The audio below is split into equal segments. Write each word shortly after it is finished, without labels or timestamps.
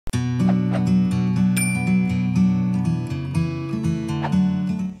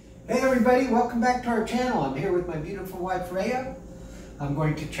everybody, welcome back to our channel. I'm here with my beautiful wife Rhea. I'm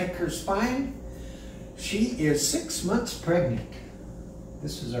going to check her spine. She is 6 months pregnant.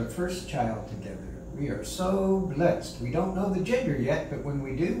 This is our first child together. We are so blessed. We don't know the gender yet, but when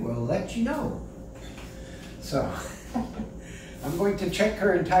we do, we'll let you know. So, I'm going to check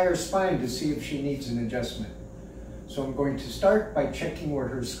her entire spine to see if she needs an adjustment. So I'm going to start by checking where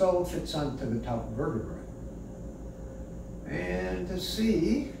her skull fits onto the top vertebra. And to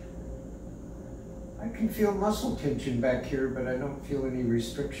see, I can feel muscle tension back here, but I don't feel any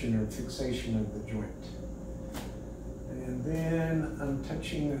restriction or fixation of the joint. And then I'm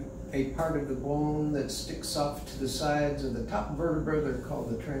touching a part of the bone that sticks off to the sides of the top vertebra. They're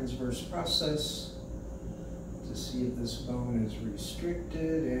called the transverse process, to see if this bone is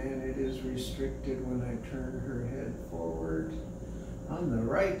restricted, and it is restricted when I turn her head forward. On the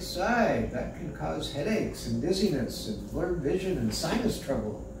right side, that can cause headaches and dizziness and blurred vision and sinus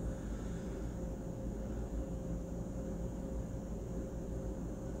trouble.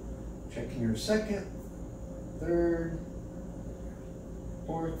 Checking your second, third,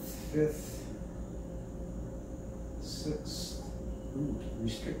 fourth, fifth, sixth,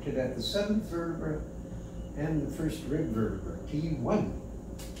 restricted at the seventh vertebra and the first rib vertebra, T1.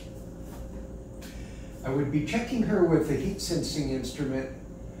 I would be checking her with a heat sensing instrument.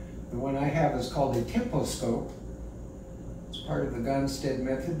 The one I have is called a temposcope. It's part of the Gonstead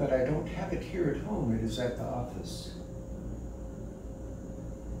method, but I don't have it here at home. It is at the office.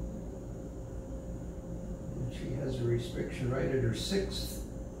 And she has a restriction right at her sixth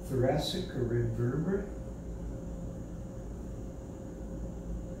thoracic or rib vertebra.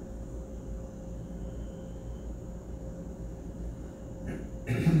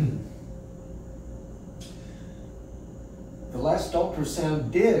 The last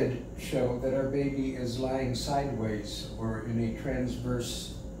ultrasound did show that our baby is lying sideways or in a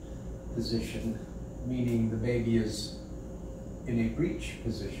transverse position, meaning the baby is in a breech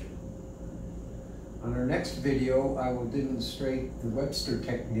position. On our next video, I will demonstrate the Webster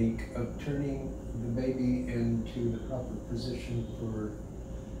technique of turning the baby into the proper position for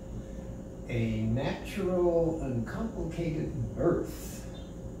a natural, uncomplicated birth.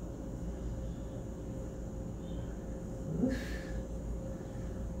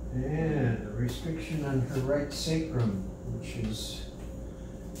 And a restriction on her right sacrum, which is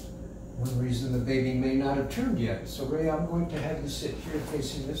one reason the baby may not have turned yet. So Ray, I'm going to have you sit here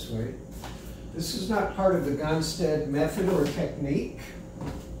facing this way. This is not part of the Gonstead method or technique,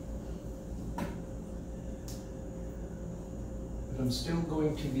 but I'm still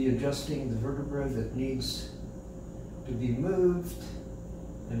going to be adjusting the vertebra that needs to be moved.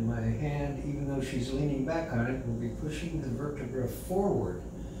 And my hand, even though she's leaning back on it, will be pushing the vertebra forward.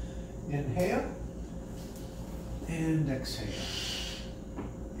 Inhale and exhale.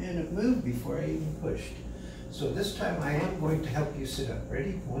 And it moved before I even pushed. So this time I am going to help you sit up.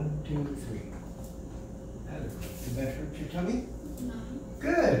 Ready? 1, 2, 3. Did that hurt your tummy? No.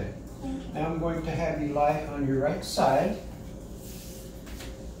 Good. Thank you. Now I'm going to have you lie on your right side.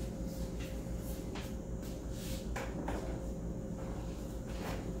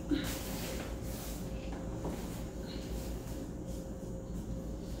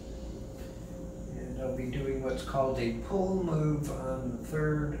 I'll be doing what's called a pull move on the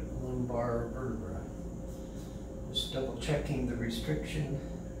third lumbar vertebra. Just double checking the restriction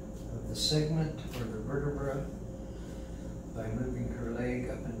of the segment or the vertebra by moving her leg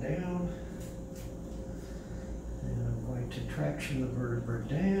up and down. And I'm going to traction the vertebra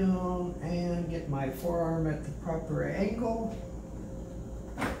down and get my forearm at the proper angle.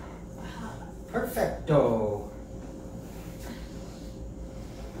 Perfecto.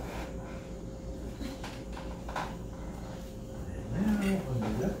 On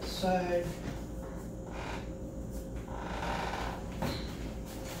the left side.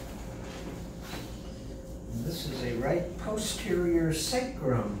 And this is a right posterior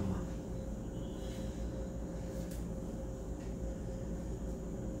sacrum.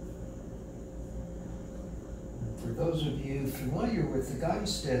 And for those of you familiar with the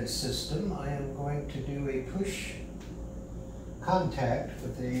Gonstead system, I am going to do a push contact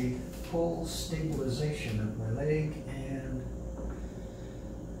with a full stabilization of my leg and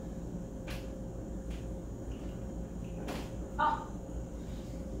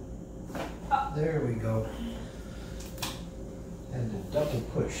there we go. And a double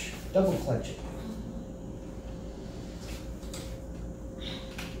push, double clutch it.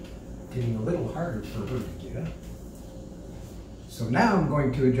 Getting a little harder for her to get up. So now I'm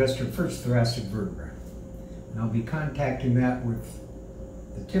going to adjust her first thoracic vertebra. And I'll be contacting that with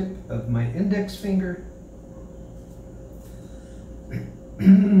the tip of my index finger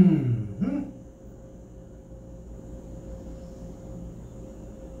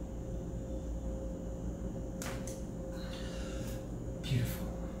Beautiful.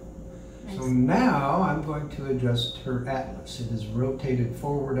 Nice. So now I'm going to adjust her atlas. It is rotated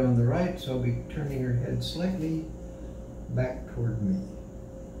forward on the right, so I'll be turning her head slightly back toward me.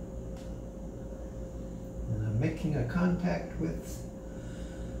 And I'm making a contact with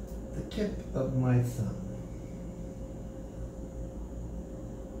the tip of my thumb.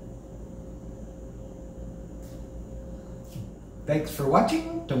 Thanks for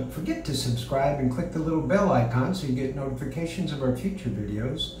watching. Don't forget to subscribe and click the little bell icon so you get notifications of our future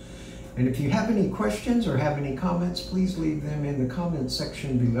videos. And if you have any questions or have any comments, please leave them in the comments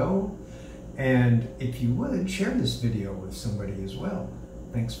section below. And if you would, share this video with somebody as well.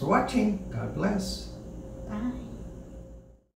 Thanks for watching. God bless. Bye.